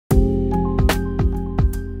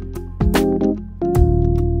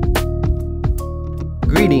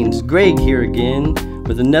Greg here again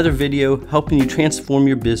with another video helping you transform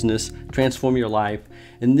your business, transform your life.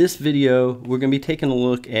 In this video, we're going to be taking a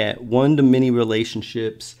look at one-to-many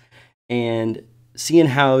relationships and seeing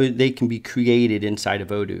how they can be created inside of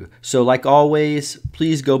Odoo. So like always,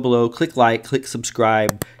 please go below, click like, click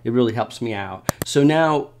subscribe. It really helps me out. So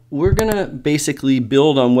now we're going to basically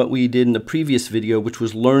build on what we did in the previous video, which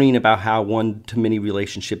was learning about how one-to-many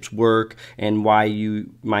relationships work and why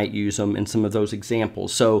you might use them and some of those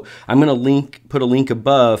examples. So I'm going to put a link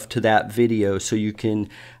above to that video so you can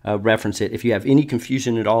reference it if you have any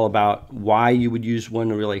confusion at all about why you would use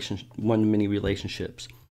one-to-many relationships.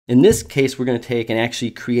 In this case, we're going to take and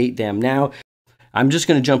actually create them. Now, I'm just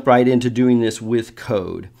going to jump right into doing this with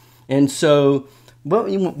code. And so what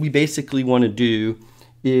we basically want to do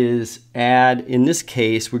is add, in this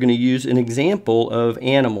case, we're going to use an example of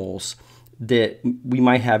animals that we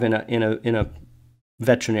might have in a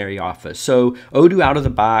veterinary office. So Odoo out of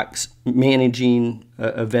the box, managing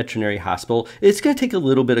a veterinary hospital, it's going to take a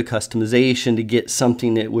little bit of customization to get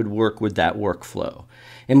something that would work with that workflow.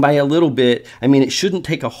 And by a little bit, I mean it shouldn't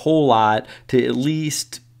take a whole lot to at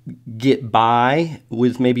least get by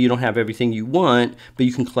with. Maybe you don't have everything you want, but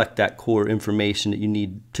you can collect that core information that you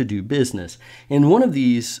need to do business. And one of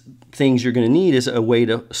these things you're going to need is a way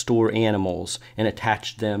to store animals and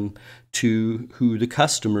attach them to who the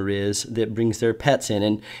customer is that brings their pets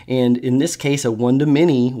in. And in this case, a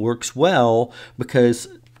one-to-many works well because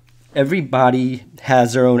everybody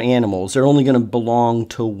has their own animals. They're only going to belong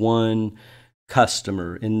to one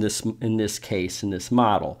customer in this case, in this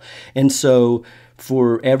model. And so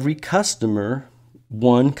for every customer,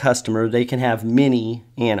 one customer, they can have many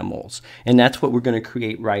animals. And that's what we're going to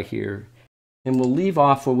create right here. And we'll leave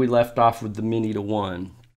off where we left off with the many to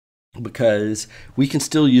one, because we can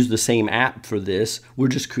still use the same app for this. We're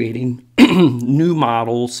just creating new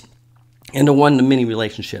models and a one-to-many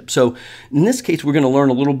relationship. So in this case, we're going to learn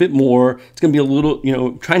a little bit more. It's going to be a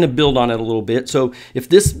little, trying to build on it a little bit. So if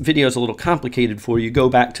this video is a little complicated for you, go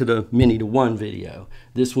back to the many to one video.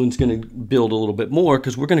 This one's going to build a little bit more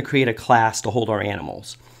because we're going to create a class to hold our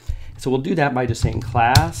animals. So we'll do that by just saying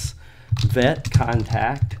class vet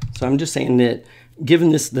contact. So I'm just saying that,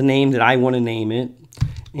 given this the name that I want to name it,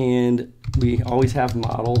 and we always have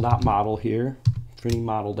model, not model here for any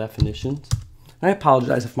model definitions. I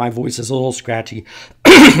apologize if my voice is a little scratchy,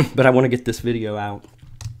 but I want to get this video out.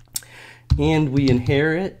 And we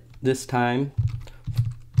inherit this time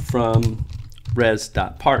from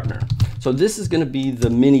res.partner. So this is going to be the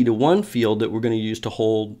many to one field that we're going to use to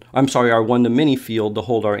hold, our one-to-many field to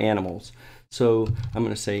hold our animals. So I'm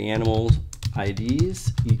going to say animals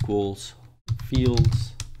IDs equals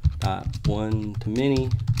fields dot one-to-many.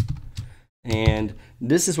 And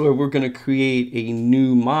this is where we're going to create a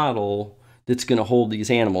new model that's going to hold these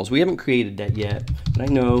animals. We haven't created that yet, but I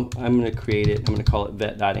know I'm going to create it. I'm going to call it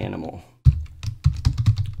vet.animal.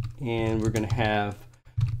 And we're going to have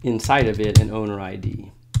inside of it an owner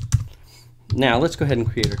ID. Now let's go ahead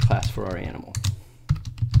and create our class for our animal.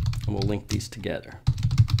 And we'll link these together.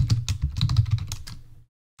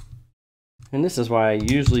 And this is why I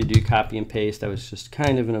usually do copy and paste. I was just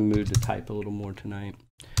kind of in a mood to type a little more tonight.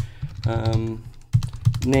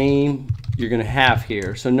 Name you're going to have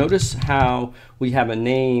here. So notice how we have a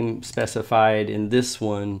name specified in this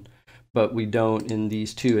one, but we don't in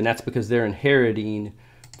these two. And that's because they're inheriting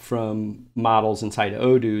from models inside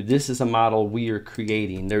Odoo. This is a model we are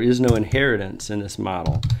creating. There is no inheritance in this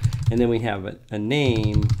model. And then we have a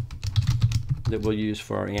name that we'll use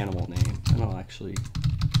for our animal name. And I'll actually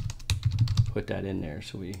put that in there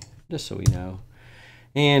just so we know.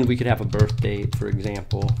 And we could have a birth date, for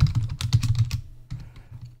example.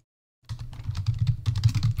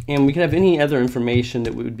 And we could have any other information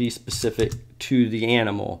that would be specific to the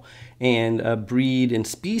animal. And breed and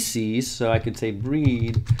species, so I could say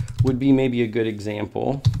breed would be maybe a good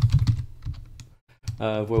example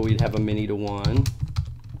of where we'd have a many to one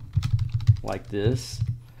like this,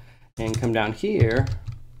 and come down here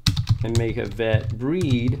and make a vet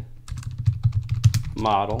breed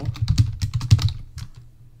model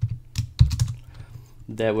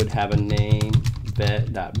that would have a name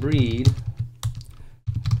vet.breed,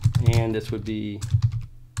 and this would be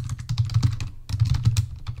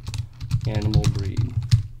animal breed,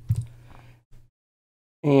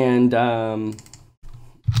 and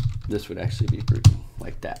this would actually be breed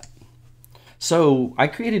like that. So I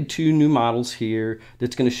created two new models here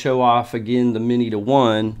that's going to show off again the many to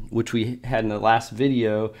one, which we had in the last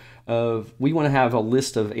video. Of we want to have a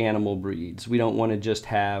list of animal breeds. We don't want to just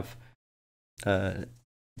have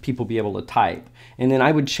people be able to type. And then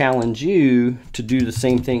I would challenge you to do the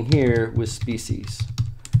same thing here with species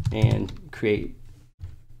and create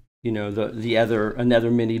you know,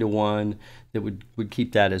 another many to one that would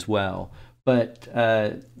keep that as well. But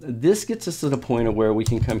this gets us to the point of where we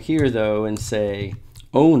can come here though and say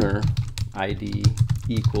owner ID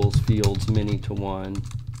equals fields many to one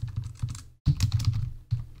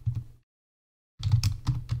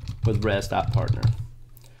with res.partner.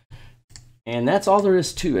 And that's all there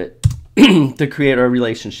is to it to create our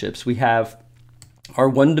relationships. We have our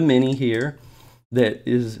one-to-many here that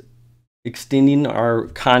is extending our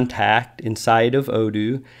contact inside of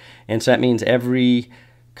Odoo. And so that means every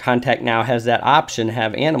contact now has that option to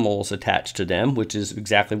have animals attached to them, which is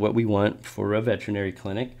exactly what we want for a veterinary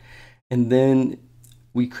clinic. And then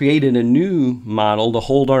we created a new model to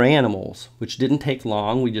hold our animals, which didn't take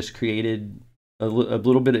long. We just created a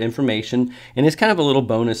little bit of information. And it's kind of a little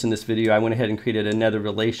bonus in this video. I went ahead and created another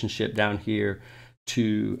relationship down here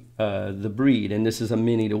to the breed. And this is a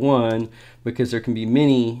many to one because there can be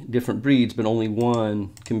many different breeds, but only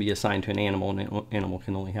one can be assigned to an animal, and an animal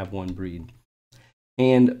can only have one breed.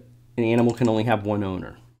 And an animal can only have one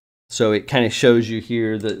owner. So it kind of shows you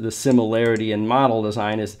here the similarity in model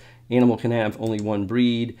design is animal can have only one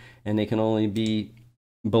breed and they can only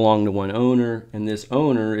belong to one owner, and this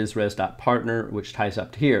owner is res.partner, which ties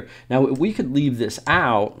up to here. Now we could leave this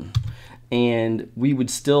out and we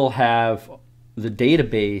would still have the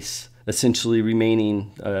database essentially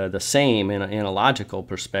remaining the same in a logical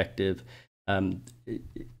perspective.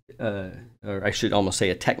 Or I should almost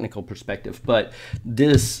say a technical perspective, but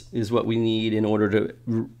this is what we need in order to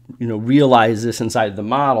realize this inside the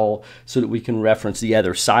model so that we can reference the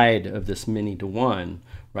other side of this many to one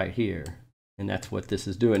right here. And that's what this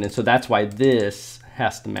is doing. And so that's why this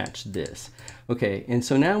has to match this. Okay, and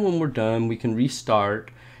so now when we're done, we can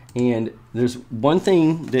restart. And there's one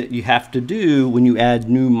thing that you have to do when you add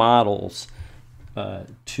new models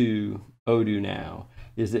to Odoo now,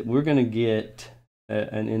 is that we're going to get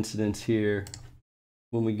an incidence here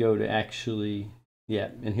when we go to actually, yeah,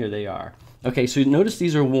 and here they are. Okay, so notice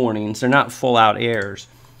these are warnings. They're not full out errors,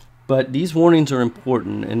 but these warnings are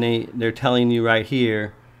important, and they're telling you right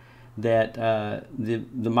here that the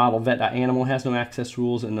model vet.animal has no access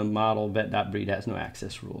rules and the model vet.breed has no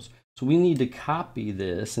access rules. So we need to copy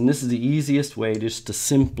this, and this is the easiest way just to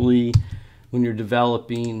simply, when you're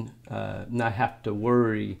developing, not have to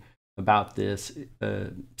worry about this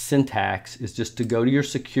syntax, is just to go to your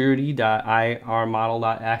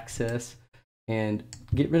security.irmodel.access and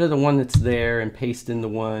get rid of the one that's there and paste in the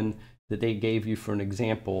one that they gave you for an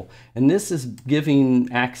example. And this is giving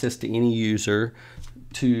access to any user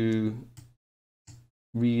to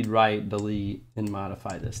read, write, delete, and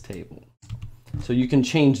modify this table. So you can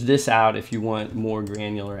change this out if you want more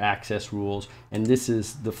granular access rules. And this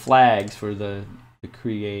is the flags for the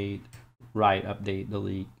create, write, update,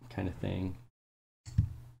 delete kind of thing.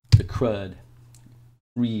 The CRUD,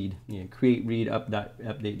 read, yeah, create, read,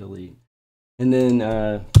 update, delete. And then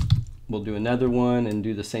we'll do another one and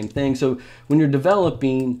do the same thing. So when you're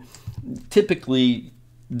developing, typically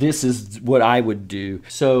this is what I would do.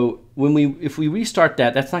 So if we restart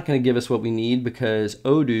that, that's not going to give us what we need, because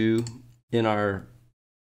Odoo in our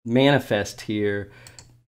manifest here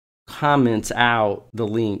comments out the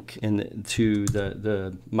link to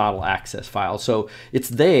the model access file. So it's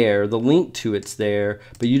there, the link to it's there,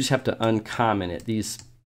 but you just have to uncomment it. These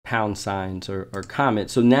pound signs are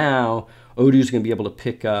comments. So now Odoo is going to be able to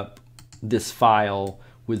pick up this file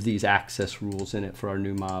with these access rules in it for our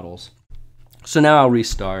new models. So now I'll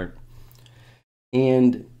restart.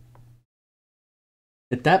 And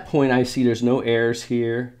at that point, I see there's no errors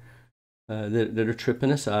here that are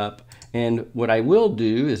tripping us up. And what I will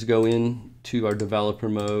do is go into our developer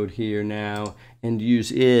mode here now and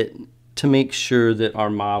use it to make sure that our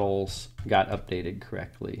models got updated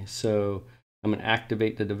correctly. So I'm going to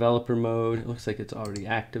activate the developer mode. It looks like it's already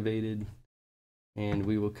activated. And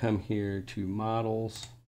we will come here to models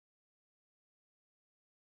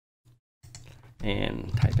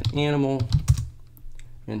and type in animal.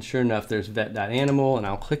 And sure enough, there's vet.animal, and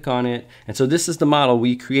I'll click on it. And so this is the model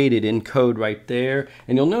we created in code right there.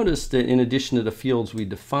 And you'll notice that in addition to the fields we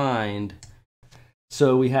defined,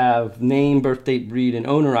 so we have name, birth date, breed, and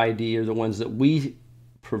owner ID are the ones that we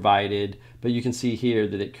provided. But you can see here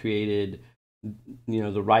that it created,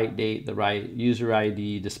 the right date, the right user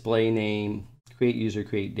ID, display name, create user,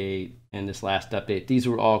 create date, and this last update. These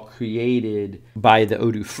were all created by the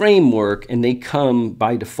Odoo framework, and they come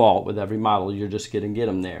by default with every model. You're just going to get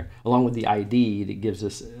them there, along with the ID that gives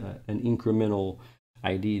us an incremental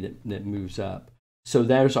ID that moves up. So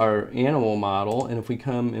there's our animal model, and if we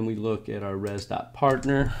come and we look at our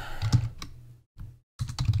res.partner,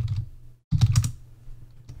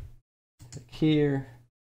 click here,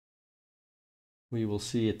 we will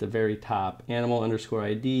see at the very top, animal underscore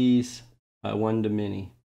IDs,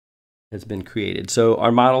 one-to-many has been created. So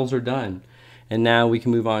our models are done. And now we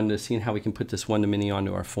can move on to seeing how we can put this one-to-many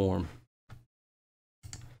onto our form.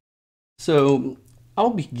 So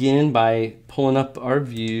I'll begin by pulling up our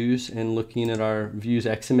views and looking at our views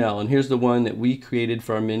XML. And here's the one that we created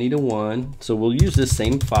for our many-to-one. So we'll use this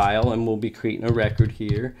same file and we'll be creating a record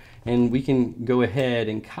here. And we can go ahead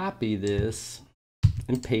and copy this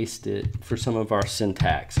and paste it for some of our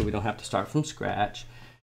syntax so we don't have to start from scratch.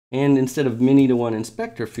 And instead of many-to-one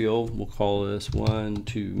inspector field, we'll call this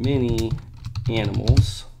one-to-many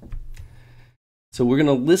animals. So we're going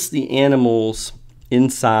to list the animals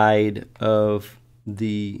inside of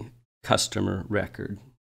the customer record.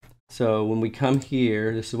 So when we come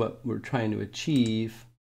here, this is what we're trying to achieve,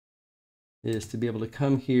 is to be able to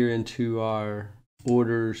come here into our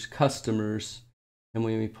orders, customers, and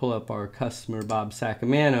when we pull up our customer Bob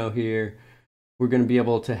Sacamano here, we're going to be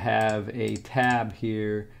able to have a tab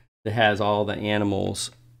here that has all the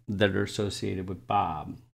animals that are associated with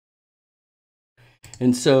Bob.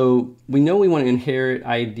 And so we know we want to inherit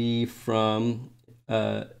ID from,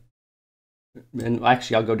 and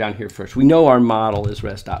actually I'll go down here first. We know our model is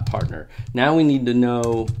res.partner. Now we need to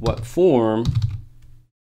know what form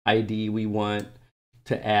ID we want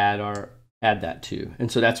to add that to.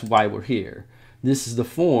 And so that's why we're here. This is the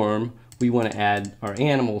form we want to add our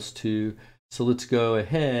animals to. So let's go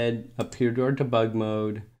ahead up here to our debug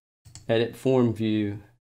mode, edit form view,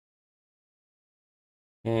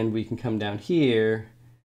 and we can come down here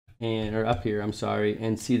or up here, I'm sorry,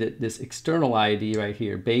 and see that this external ID right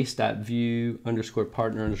here, base.view underscore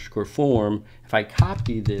partner underscore form, if I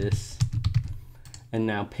copy this and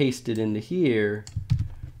now paste it into here,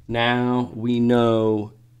 now we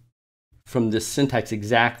know from this syntax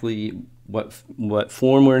exactly what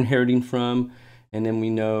form we're inheriting from, and then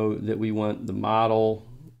we know that we want the model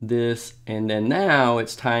this, and then now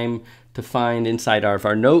it's time to find inside of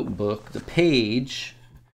our notebook the page.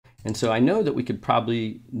 And so I know that we could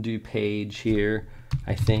probably do page here,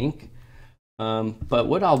 I think. But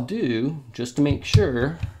what I'll do, just to make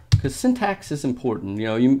sure, because syntax is important, you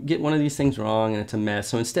know, you get one of these things wrong and it's a mess.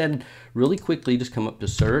 So instead, really quickly, just come up to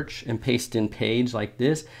search and paste in page like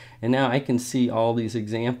this. And now I can see all these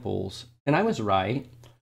examples. And I was right.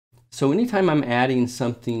 So anytime I'm adding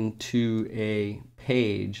something to a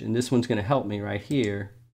page, and this one's going to help me right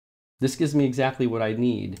here, this gives me exactly what I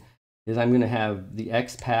need. Is I'm going to have the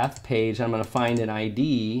XPath page. I'm going to find an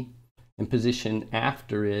ID and position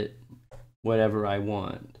after it whatever I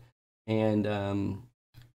want. And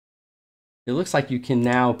it looks like you can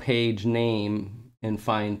now page name and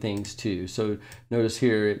find things too. So notice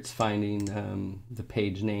here it's finding the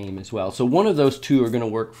page name as well. So one of those two are going to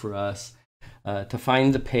work for us to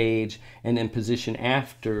find the page and then position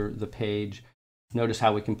after the page. Notice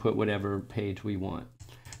how we can put whatever page we want.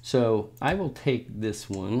 So I will take this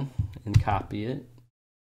one and copy it.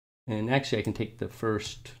 And actually I can take the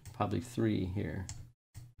first probably 3 here.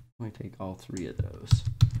 Let me take all 3 of those.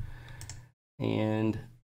 And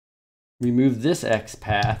remove this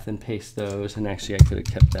XPath and paste those. And actually I could have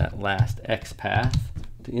kept that last XPath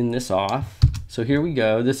to end this off. So here we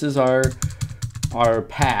go. This is our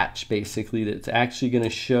patch basically that's actually going to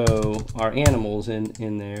show our animals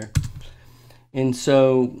in there. And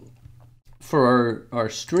so for our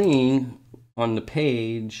string on the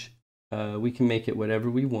page, we can make it whatever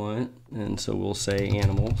we want. And so we'll say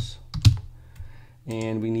animals.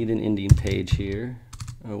 And we need an ending page here.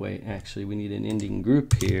 Oh wait, actually we need an ending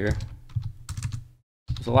group here.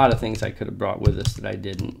 There's a lot of things I could have brought with us that I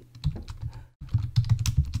didn't.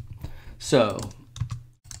 So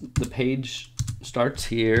the page starts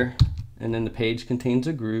here, and then the page contains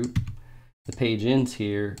a group. The page ends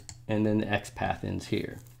here, and then the XPath ends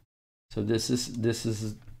here. So this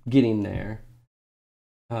is getting there.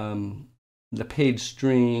 The page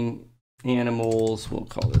string animals, we'll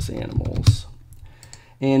call this animals.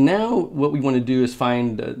 And now what we want to do is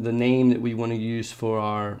find the name that we want to use for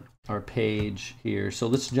our page here. So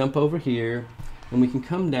let's jump over here, and we can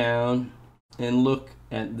come down and look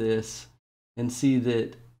at this and see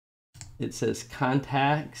that it says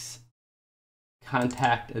contacts,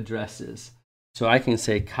 contact addresses. So I can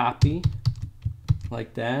say copy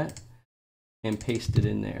like that and paste it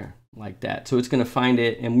in there like that. So it's going to find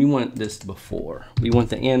it, and we want this before. We want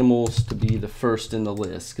the animals to be the first in the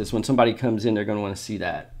list, because when somebody comes in, they're going to want to see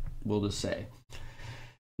that. We'll just say.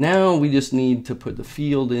 Now we just need to put the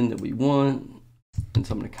field in that we want, and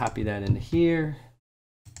so I'm going to copy that into here.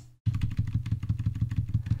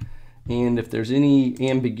 And if there's any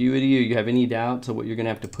ambiguity or you have any doubts of what you're going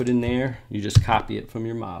to have to put in there, you just copy it from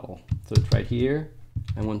your model. So it's right here.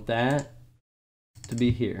 I want that. to be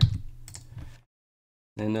here.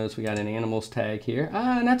 And notice we got an animals tag here.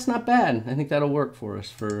 And that's not bad. I think that'll work for us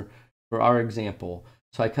for our example.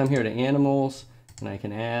 So I come here to animals, and I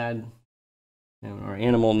can add, and our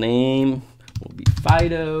animal name will be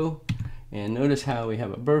Fido. And notice how we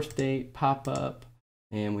have a birth date pop up,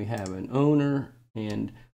 and we have an owner,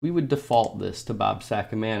 and we would default this to Bob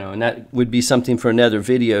Sacamano. And that would be something for another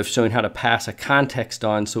video showing how to pass a context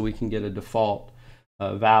on so we can get a default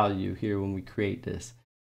value here when we create this.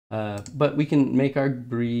 But we can make our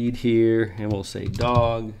breed here, and we'll say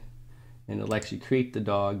dog, and it'll actually create the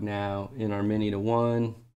dog now in our many to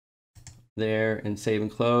one there, and save and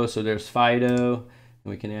close. So there's Fido,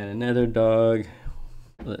 and we can add another dog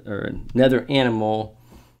or another animal,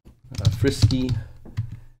 Frisky.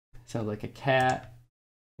 Sounds like a cat,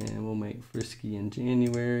 and we'll make Frisky in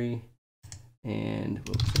January, and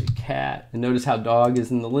we'll say cat. And notice how dog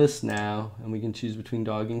is in the list now, and we can choose between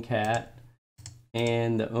dog and cat.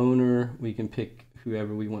 And the owner, we can pick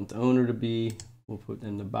whoever we want the owner to be. We'll put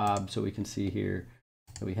in the Bob, so we can see here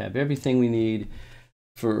that we have everything we need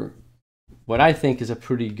for what I think is a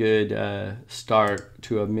pretty good start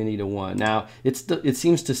to a many to one. Now, it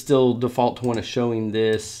seems to still default to one of showing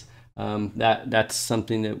this. That's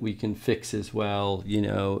something that we can fix as well, you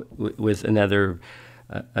know, with another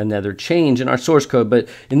change in our source code. But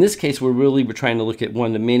in this case, we're trying to look at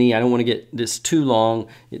one-to-many. I don't want to get this too long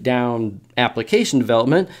down application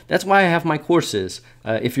development. That's why I have my courses.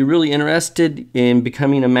 If you're really interested in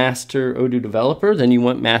becoming a master Odoo developer, then you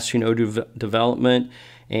want mastering Odoo development,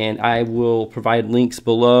 and I will provide links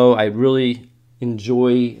below. I really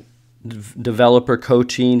enjoy developer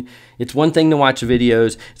coaching. It's one thing to watch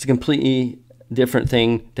videos. It's a completely different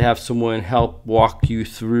thing to have someone help walk you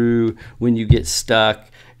through when you get stuck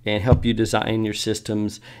and help you design your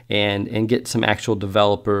systems and get some actual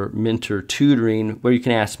developer mentor tutoring where you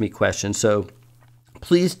can ask me questions. So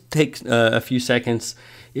please take a few seconds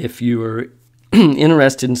if you are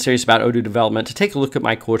interested and serious about Odoo development to take a look at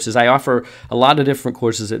my courses. I offer a lot of different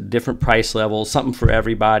courses at different price levels, something for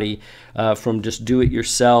everybody, from just do it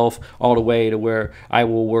yourself all the way to where I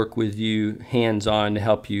will work with you hands-on to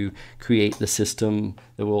help you create the system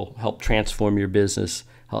that will help transform your business,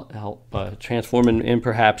 help transform and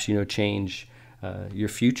perhaps, you know, change your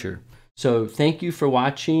future. So thank you for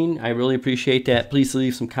watching. I really appreciate that. Please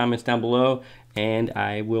leave some comments down below, and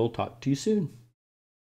I will talk to you soon.